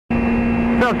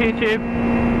up, YouTube?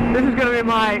 This is going to be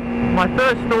my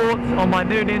first thoughts on my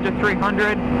new Ninja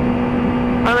 300.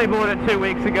 I only bought it 2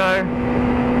 weeks ago,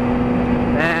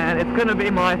 and it's going to be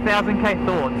my 1000k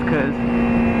thoughts, because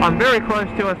I'm very close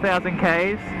to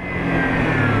 1000k's,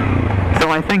 so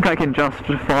I think I can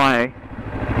justify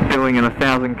doing an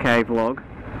 1000k vlog.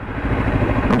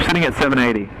 I'm sitting at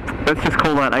 780. Let's just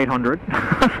call that 800,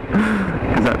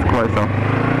 because that's closer.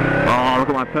 Oh, look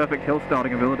at my perfect hill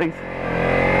starting abilities.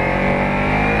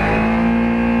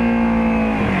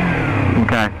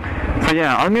 Okay, so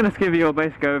yeah, I'm going to give you a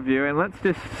basic overview, and let's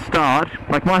just start,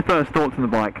 like my first thoughts on the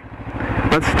bike.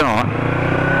 Let's start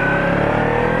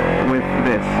with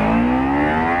this.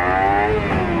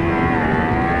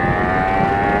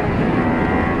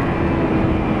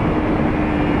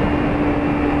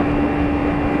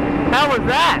 How was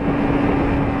that?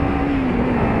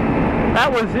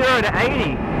 That was 0 to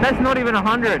 80. That's not even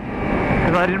 100,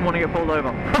 because I didn't want to get pulled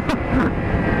over.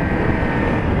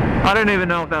 I don't even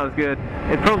know if that was good.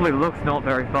 It probably looks not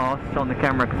very fast on the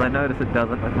camera, because I notice it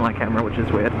doesn't with my camera, which is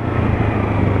weird.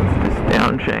 Let's just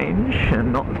down change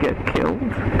and not get killed.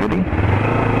 Goody.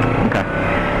 Okay.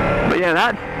 But yeah,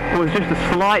 that was just a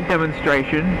slight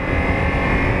demonstration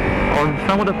on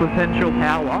some of the potential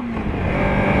power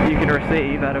you can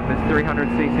receive out of this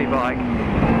 300cc bike.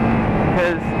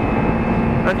 Because,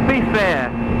 let's be fair,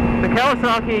 the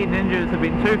Kawasaki Ninjas have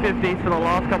been 250s for the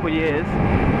last couple of years.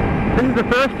 This is the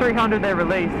first 300 they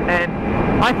released, and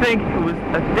I think it was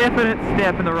a definite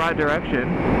step in the right direction.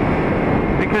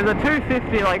 Because a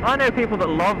 250, like, I know people that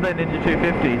love their Ninja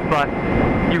 250s, but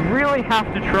you really have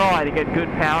to try to get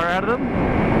good power out of them.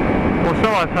 Or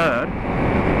so I've heard.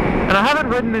 And I haven't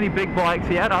ridden any big bikes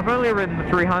yet. I've only ridden the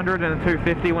 300 and the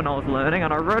 250 when I was learning,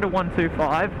 and I rode a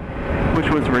 125, which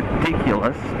was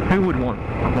ridiculous. Who would want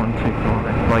a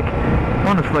 125? Like,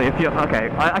 honestly, if you're, okay,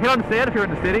 I can understand if you're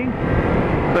in the city,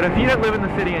 but if you don't live in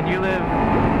the city and you live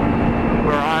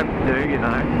where I do, you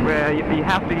know, where you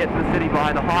have to get to the city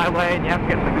by the highway and you have to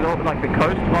get to the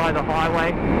coast by the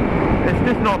highway, it's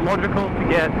just not logical to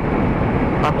get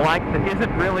a bike that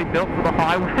isn't really built for the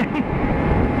highway.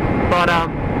 But oh,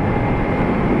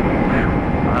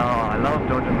 I love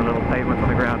dodging the little pavements on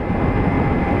the ground.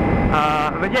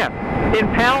 But yeah, in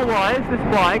power-wise, this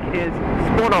bike is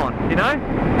spot on, you know?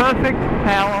 Perfect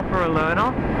power for a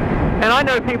learner. And I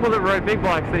know people that rode big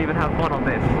bikes that even have fun on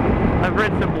this. I've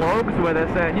read some blogs where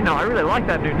they're saying, you know, I really like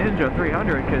that new Ninja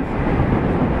 300 because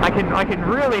I can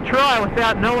really try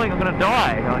without knowing I'm going to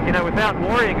die, like, you know, without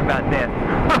worrying about death.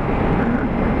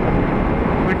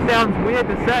 Which sounds weird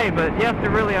to say, but you have to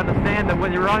really understand that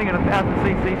when you're riding a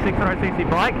 1000cc, 600cc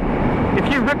bike, if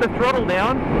you rip the throttle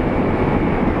down,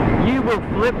 you will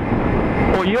flip,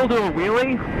 or you'll do a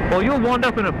wheelie, or you'll wind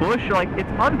up in a bush. Like, it's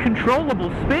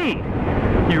uncontrollable speed.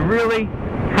 You really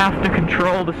have to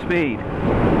control the speed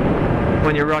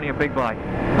when you're riding a big bike.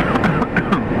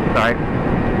 Sorry.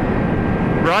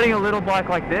 Riding a little bike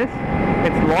like this,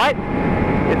 it's light,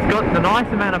 it's got the nice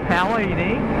amount of power you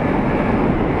need.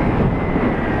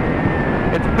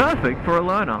 It's perfect for a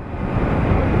learner.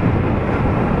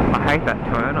 I hate that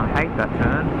turn, I hate that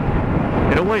turn.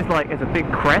 It always, like, is a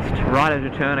big crest right as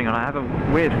you're turning, and I have a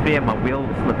weird fear my wheel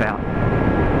will slip out.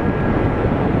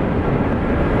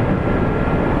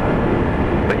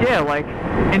 But yeah, like,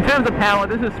 in terms of power,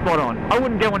 this is spot on. I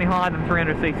wouldn't go any higher than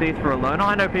 300ccs for a learner.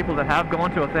 I know people that have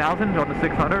gone to 1000 on the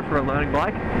 600 for a learning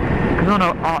bike. Because on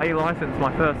a RE license,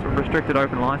 my first restricted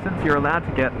open license, you're allowed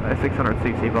to get a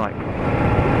 600cc bike.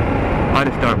 I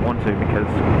just don't want to because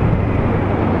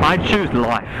I choose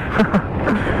life.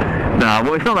 No,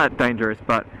 well, it's not that dangerous,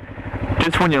 but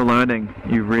just when you're learning,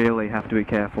 you really have to be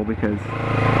careful because,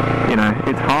 you know,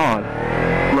 it's hard.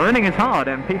 Learning is hard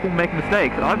and people make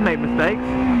mistakes. I've made mistakes.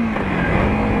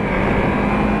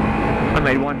 I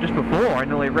made one just before. I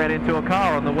nearly ran into a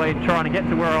car on the way trying to get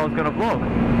to where I was going to vlog.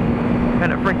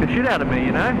 And it freaked the shit out of me,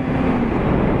 you know?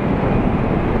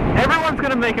 Everyone's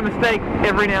going to make a mistake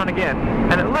every now and again.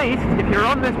 And at least, if you're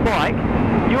on this bike,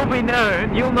 you'll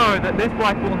know that this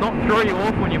bike will not throw you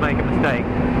off when you make a mistake,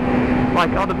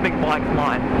 like other big bikes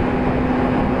might.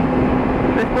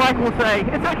 This bike will say,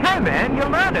 it's okay man, you'll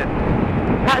learn it.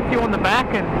 Pats you on the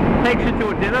back and takes you to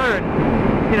a dinner and,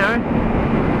 you know,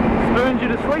 spoons you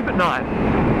to sleep at night.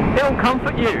 It'll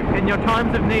comfort you in your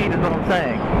times of need is what I'm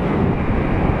saying.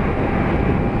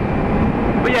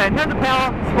 But yeah, in terms of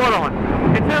power, spot on.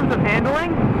 In terms of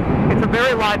handling, it's a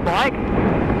very light bike.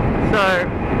 So,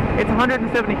 it's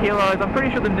 170 kilos. I'm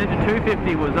pretty sure the Ninja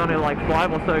 250 was only like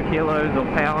 5 or so kilos or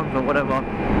pounds or whatever.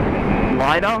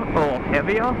 Lighter or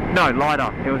heavier? No,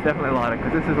 lighter. It was definitely lighter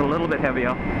because this is a little bit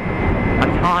heavier. A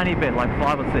tiny bit, like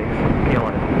 5 or 6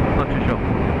 kilos. Not too sure.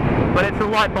 But but it's a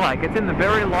light bike. It's in the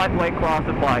very lightweight class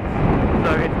of bikes.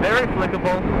 So it's very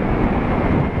flickable.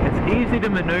 It's easy to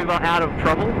maneuver out of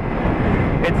trouble.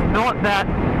 It's not that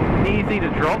easy to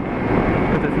drop,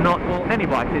 because it's not, well, any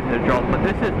bike's easy to drop, but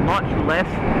this is much less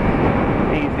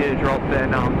easy to drop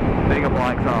than bigger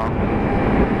bikes are.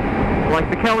 Like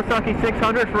the Kawasaki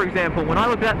 600, for example, when I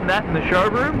looked at that in the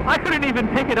showroom, I couldn't even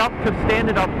pick it up to stand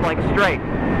it up like straight.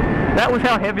 That was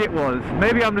how heavy it was.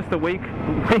 Maybe I'm just a weak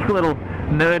little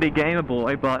nerdy gamer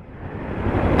boy, but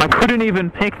I couldn't even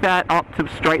pick that up to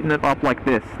straighten it up like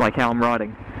this, like how I'm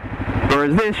riding.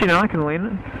 Whereas this, you know, I can lean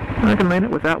it. I can lean it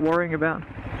without worrying about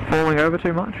falling over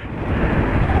too much.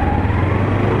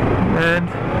 And,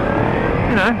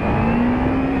 you know,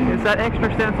 it's that extra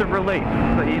sense of relief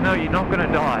that you know you're not going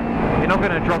to die. You're not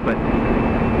going to drop it.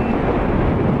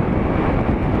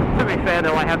 To be fair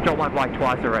though, I have dropped my bike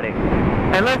twice already.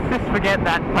 And let's just forget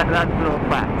that little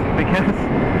fact, because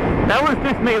that was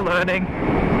just me learning,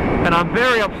 and I'm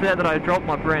very upset that I dropped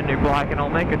my brand new bike, and I'll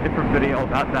make a different video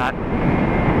about that.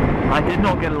 I did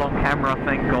not get it on camera,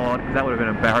 thank God, because that would have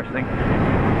been embarrassing.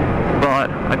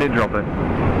 But I did drop it,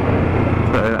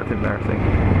 so that's embarrassing.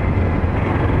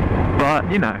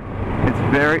 But, you know, it's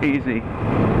very easy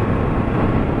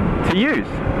to use.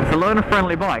 It's a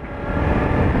learner-friendly bike.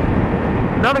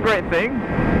 Another great thing,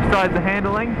 besides the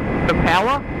handling, the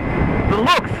power, the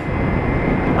looks.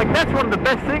 Like, that's one of the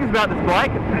best things about this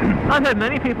bike. I've had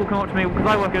many people come up to me, because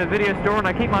I work at a video store and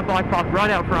I keep my bike parked right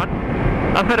out front.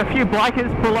 I've had a few bikers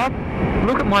pull up,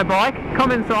 look at my bike,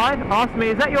 come inside, ask me,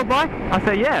 is that your bike? I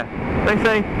say, yeah. They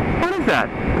say, what is that?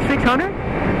 600?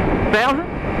 1000?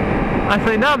 I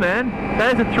say, no man,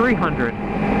 that is a 300.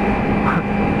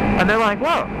 And they're like,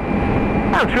 whoa,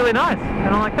 that looks really nice.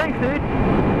 And I'm like, thanks dude.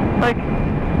 Like,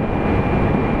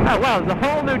 oh wow, there's a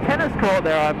whole new tennis court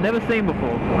there I've never seen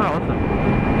before. Oh, awesome.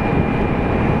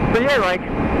 But yeah, like,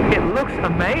 it looks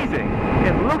amazing.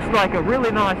 It looks like a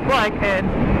really nice bike, and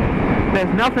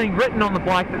there's nothing written on the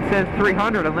bike that says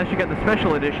 300 unless you get the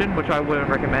special edition, which I wouldn't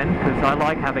recommend because I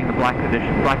like having the black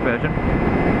edition, black version.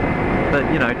 But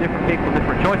you know, different people,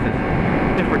 different choices,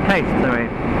 different tastes, I mean.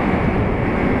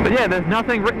 But yeah, there's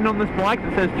nothing written on this bike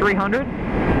that says 300,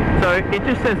 so it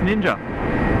just says Ninja,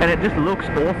 and it just looks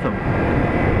awesome.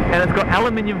 And it's got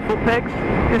aluminium foot pegs,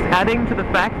 just adding to the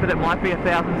fact that it might be 1000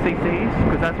 cc's,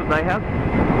 because that's what they have.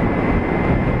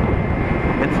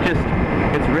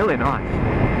 It's really nice.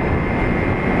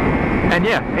 And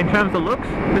yeah, in terms of looks,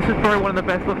 this is probably one of the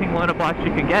best looking learner bikes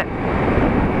you can get.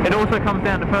 It also comes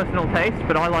down to personal taste,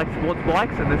 but I like sports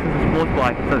bikes, and this is a sports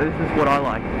bike, so this is what I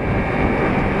like.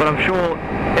 But I'm sure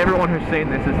everyone who's seen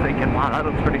this is thinking, wow, that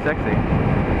looks pretty sexy.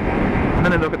 And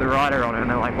then they look at the rider on it and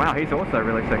they're like, wow, he's also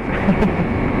really sexy.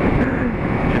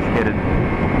 Just kidding.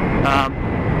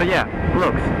 But yeah,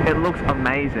 it looks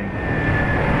amazing.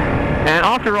 And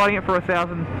after riding it for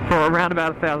around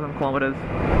about 1000 kilometers,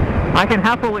 I can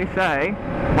happily say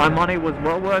my money was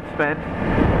well worth spent.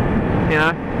 You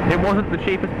know, it wasn't the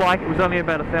cheapest bike, it was only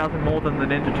about 1,000 more than the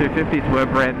Ninja 250s were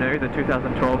brand new, the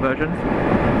 2012 versions.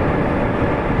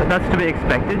 But that's to be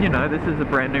expected, you know, this is a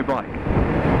brand new bike.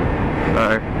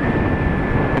 So,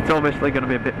 it's obviously going to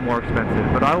be a bit more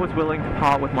expensive, but I was willing to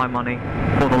part with my money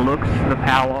for the looks, the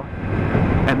power,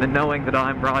 and the knowing that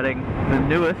I'm riding the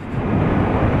newest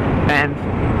and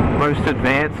most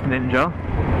advanced Ninja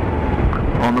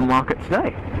on the market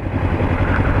today.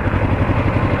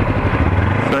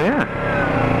 So yeah.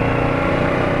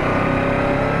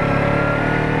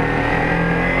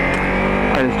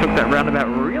 I just took that roundabout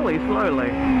really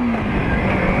slowly.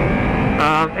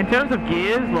 In terms of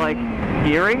gears, like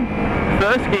gearing,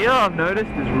 first gear I've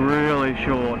noticed is really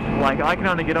short. Like I can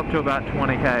only get up to about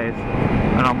 20 k's.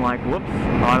 And I'm like, whoops,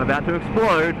 I'm about to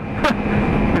explode.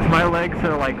 Because my legs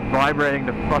are like vibrating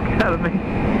the fuck out of me.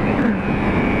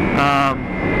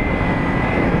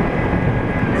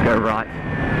 Let's go right.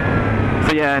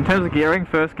 So yeah, in terms of gearing,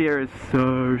 first gear is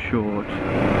so short.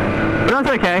 But that's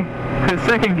okay, because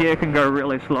second gear can go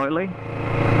really slowly.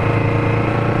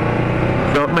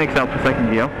 So it makes up for second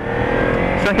gear.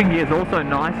 Second gear is also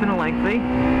nice and lengthy.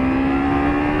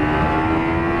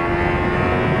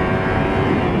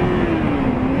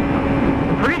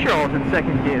 I'm pretty sure I was in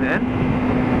second gear then.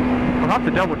 I'll have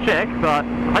to double check, but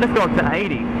I just got to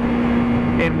 80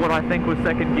 in what I think was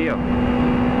second gear.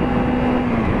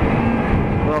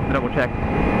 We'll have to double check.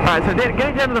 Alright, so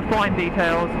getting down to the fine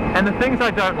details and the things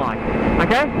I don't like.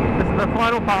 Okay? This is the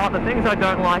final part, the things I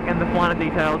don't like and the finer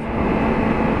details.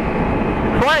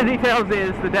 Finer details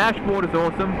is the dashboard is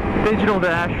awesome, digital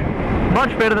dash,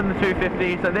 much better than the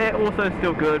 250, so they're also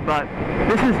still good, but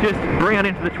this is just bringing it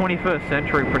into the 21st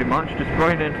century pretty much, just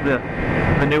bringing it into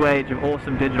the new age of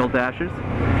awesome digital dashes.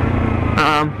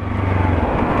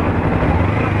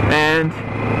 And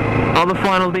other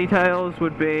final details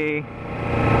would be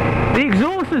the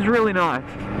exhaust is really nice.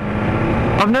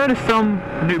 I've noticed some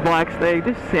new bikes, they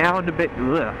just sound a bit,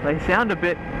 they sound a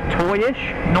bit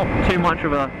toyish, not too much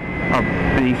of a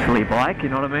beastly bike, you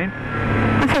know what I mean?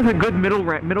 This has a good middle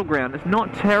ground. It's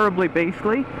not terribly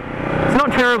beastly. It's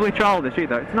not terribly childish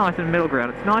either. It's nice in middle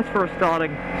ground. It's nice for a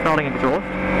starting exhaust.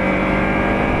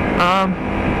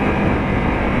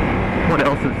 What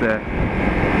else is there?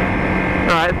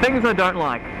 Alright, things I don't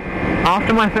like.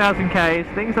 After my 1000Ks,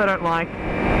 things I don't like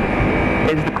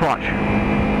is the clutch.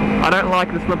 I don't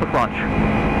like the slipper clutch.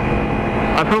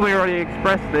 I probably already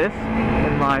expressed this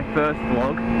in my first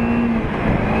vlog,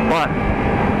 but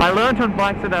I learned on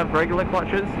bikes that have regular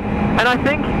clutches, and I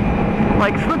think,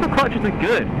 like, slipper clutches are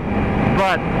good,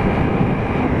 but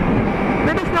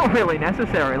they're just not really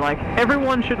necessary. Like,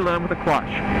 everyone should learn with a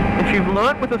clutch. If you've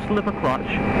learnt with a slipper clutch,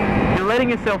 you're letting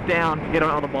yourself down to get on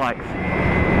other bikes.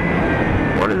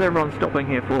 What is everyone stopping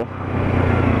here for?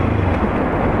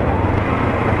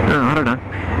 Oh, I don't know.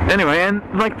 Anyway, and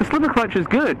like the slipper clutch is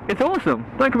good. It's awesome.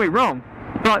 Don't get me wrong,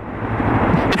 but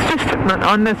it's just an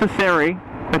unnecessary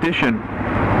addition.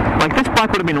 Like, this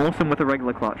bike would have been awesome with a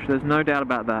regular clutch. There's no doubt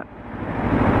about that.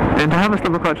 And to have a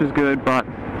slipper clutch is good, but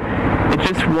it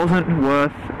just wasn't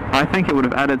worth. I think it would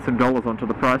have added some dollars onto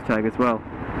the price tag as well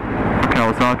for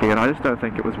Kawasaki, and I just don't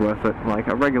think it was worth it. Like,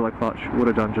 a regular clutch would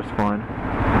have done just fine.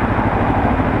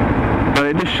 But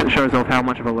it just shows off how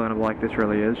much of a learner bike this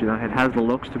really is. You know, it has the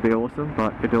looks to be awesome,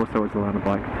 but it also is a learner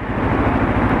bike.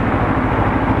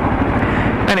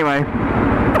 Anyway,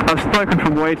 I've spoken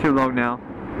for way too long now.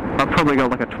 I've probably got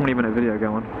like a 20-minute video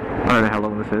going. I don't know how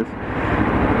long this is.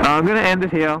 I'm going to end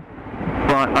it here,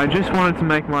 but I just wanted to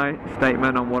make my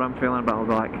statement on what I'm feeling about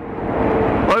the bike.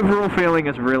 Overall feeling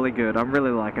is really good. I'm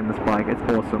really liking this bike. It's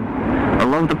awesome. I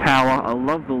love the power. I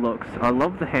love the looks. I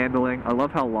love the handling. I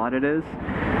love how light it is.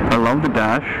 I love the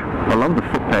dash. I love the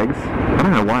foot pegs. I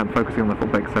don't know why I'm focusing on the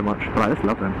foot pegs so much, but I just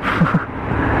love them.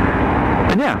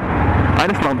 And yeah, I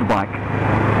just love the bike.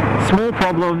 Small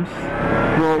problems.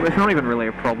 Well, it's not even really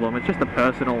a problem. It's just a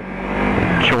personal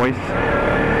choice.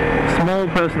 Small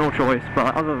personal choice,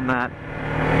 but other than that,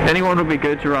 anyone would be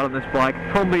good to ride on this bike.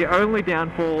 Probably only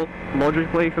downfall,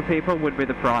 logically, for people would be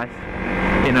the price.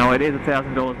 You know, it is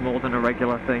 $1,000 more than a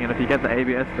regular thing, and if you get the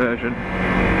ABS version,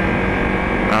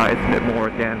 it's a bit more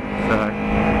again, so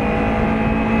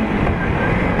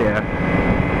yeah.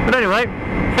 But anyway,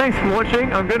 thanks for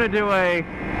watching. I'm going to do I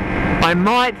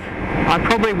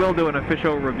probably will do an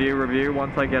official review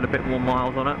once I get a bit more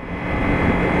miles on it.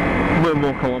 A little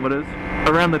more kilometers.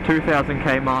 Around the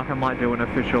 2000k mark I might do an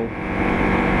official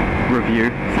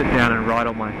review. Sit down and write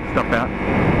all my stuff out.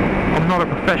 I'm not a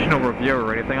professional reviewer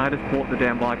or anything, I just bought the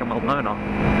damn bike, I'm a learner.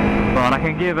 But I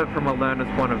can give it from a learner's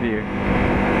point of view.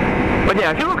 But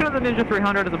yeah, if you're looking at the Ninja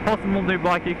 300 as a possible new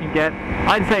bike you can get,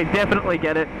 I'd say definitely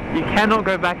get it. You cannot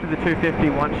go back to the 250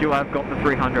 once you have got the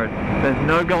 300. There's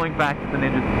no going back to the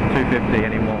Ninja 250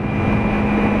 anymore.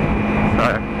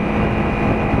 So,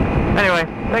 anyway,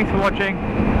 thanks for watching.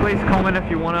 Please comment if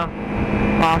you want to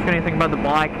ask anything about the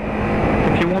bike.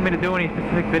 If you want me to do any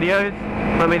specific videos,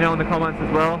 let me know in the comments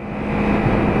as well.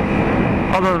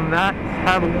 Other than that,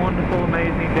 have a wonderful,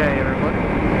 amazing day, everybody.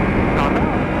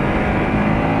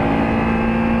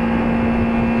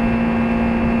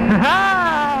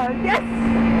 Haha! Yes!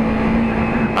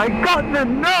 I got the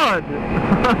nod!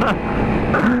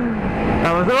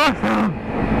 That was awesome!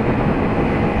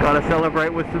 Gotta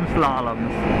celebrate with some slaloms.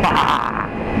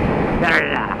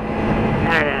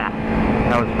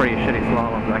 That was pretty shitty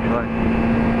slaloms, actually.